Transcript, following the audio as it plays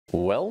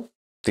Well,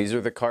 these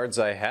are the cards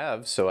I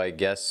have, so I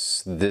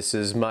guess this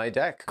is my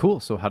deck. Cool,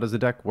 so how does the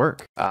deck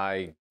work?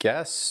 I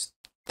guess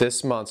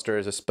this monster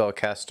is a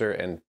spellcaster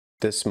and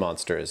this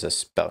monster is a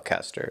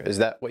spellcaster. Is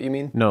that what you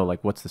mean? No,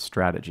 like what's the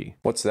strategy?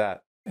 What's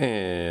that?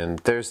 And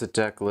there's the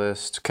deck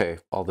list. Okay,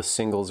 all the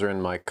singles are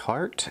in my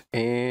cart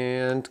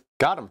and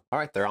got them. All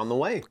right, they're on the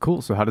way.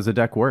 Cool, so how does the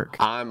deck work?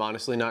 I'm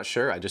honestly not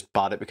sure. I just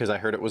bought it because I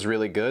heard it was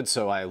really good,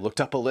 so I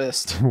looked up a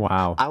list.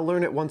 Wow. I'll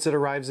learn it once it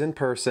arrives in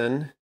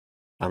person,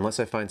 unless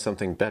I find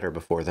something better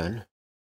before then.